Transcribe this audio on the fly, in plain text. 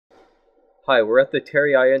Hi, we're at the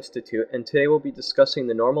TerryEyeInstitute, and today we'll be discussing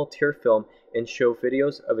the normal tear film and show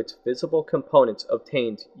videos of its visible components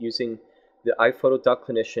obtained using the EyePhoto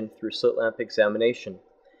Clinician through slit lamp examination.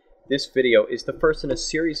 This video is the first in a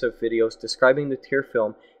series of videos describing the tear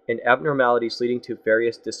film and abnormalities leading to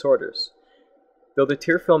various disorders. Though the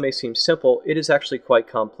tear film may seem simple, it is actually quite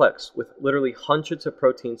complex, with literally hundreds of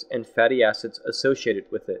proteins and fatty acids associated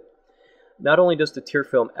with it. Not only does the tear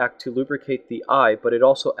film act to lubricate the eye, but it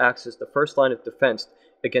also acts as the first line of defense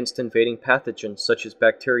against invading pathogens such as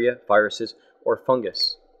bacteria, viruses, or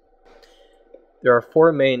fungus. There are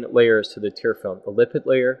four main layers to the tear film: the lipid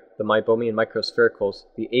layer, the meibomian microsphericals,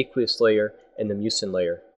 the aqueous layer, and the mucin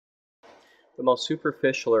layer. The most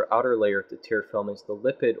superficial or outer layer of the tear film is the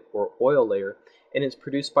lipid or oil layer, and is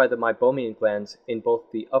produced by the meibomian glands in both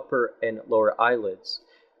the upper and lower eyelids.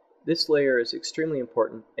 This layer is extremely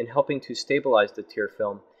important in helping to stabilize the tear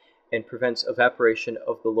film and prevents evaporation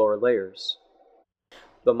of the lower layers.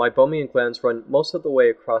 The meibomian glands run most of the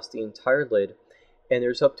way across the entire lid, and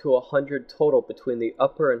there's up to 100 total between the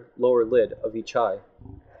upper and lower lid of each eye.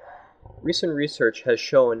 Recent research has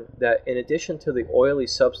shown that in addition to the oily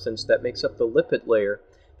substance that makes up the lipid layer,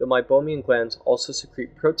 the meibomian glands also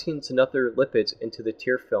secrete proteins and other lipids into the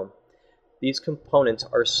tear film. These components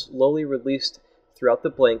are slowly released throughout the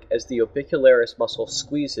blink as the orbicularis muscle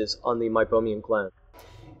squeezes on the meibomian gland.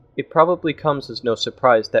 It probably comes as no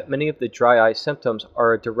surprise that many of the dry eye symptoms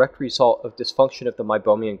are a direct result of dysfunction of the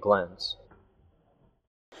meibomian glands.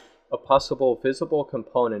 A possible visible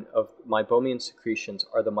component of meibomian secretions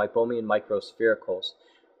are the meibomian microsphericals.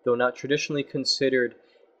 Though not traditionally considered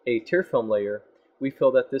a tear film layer, we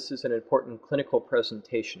feel that this is an important clinical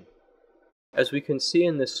presentation. As we can see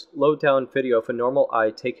in this low-down video of a normal eye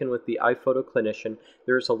taken with the EyePhoto Clinician,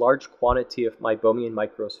 there is a large quantity of meibomian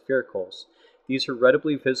microsphericals. These are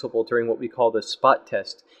readily visible during what we call the spot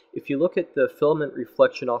test. If you look at the filament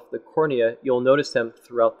reflection off the cornea, you'll notice them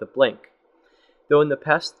throughout the blink. Though in the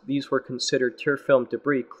past these were considered tear film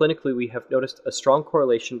debris, clinically we have noticed a strong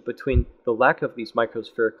correlation between the lack of these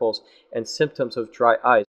microsphericals and symptoms of dry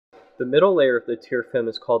eyes. The middle layer of the tear film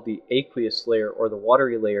is called the aqueous layer, or the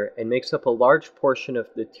watery layer, and makes up a large portion of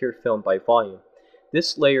the tear film by volume.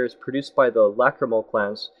 This layer is produced by the lacrimal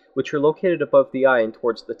glands, which are located above the eye and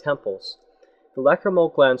towards the temples. The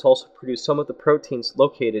lacrimal glands also produce some of the proteins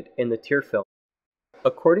located in the tear film.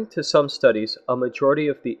 According to some studies, a majority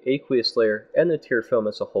of the aqueous layer, and the tear film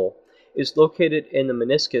as a whole, is located in the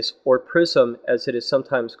meniscus, or prism as it is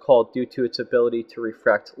sometimes called due to its ability to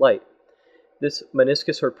refract light. This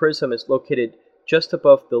meniscus or prism is located just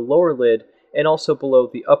above the lower lid and also below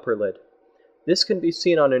the upper lid. This can be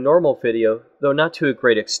seen on a normal video, though not to a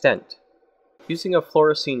great extent. Using a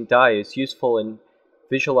fluorescein dye is useful in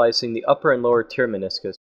visualizing the upper and lower tear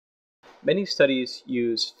meniscus. Many studies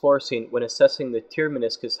use fluorescein when assessing the tear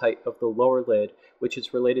meniscus height of the lower lid, which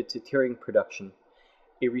is related to tearing production.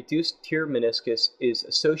 A reduced tear meniscus is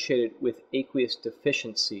associated with aqueous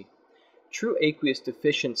deficiency. True aqueous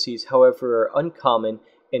deficiencies, however, are uncommon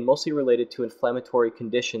and mostly related to inflammatory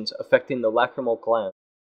conditions affecting the lacrimal gland.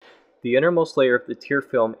 The innermost layer of the tear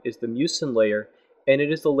film is the mucin layer, and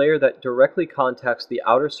it is the layer that directly contacts the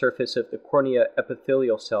outer surface of the cornea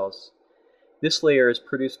epithelial cells. This layer is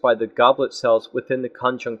produced by the goblet cells within the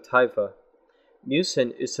conjunctiva.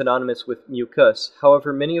 Mucin is synonymous with mucus,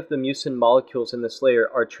 however many of the mucin molecules in this layer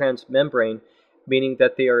are transmembrane, meaning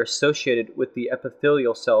that they are associated with the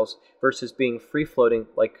epithelial cells versus being free-floating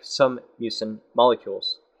like some mucin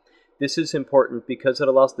molecules. This is important because it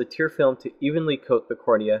allows the tear film to evenly coat the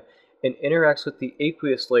cornea and interacts with the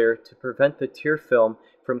aqueous layer to prevent the tear film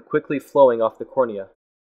from quickly flowing off the cornea.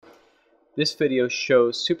 This video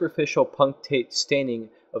shows superficial punctate staining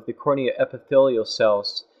of the cornea epithelial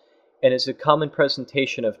cells and is a common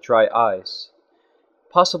presentation of dry eyes.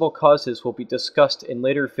 Possible causes will be discussed in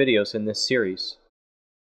later videos in this series.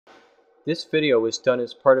 This video was done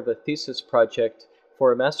as part of a thesis project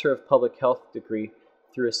for a Master of Public Health degree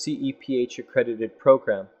through a CEPH accredited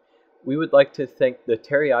program. We would like to thank the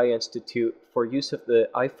TerryEyeInstitute for use of the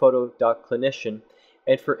EyePhoto Clinician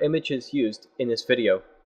and for images used in this video.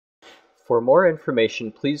 For more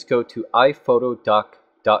information, please go to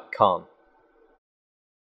eyephotodoc.com.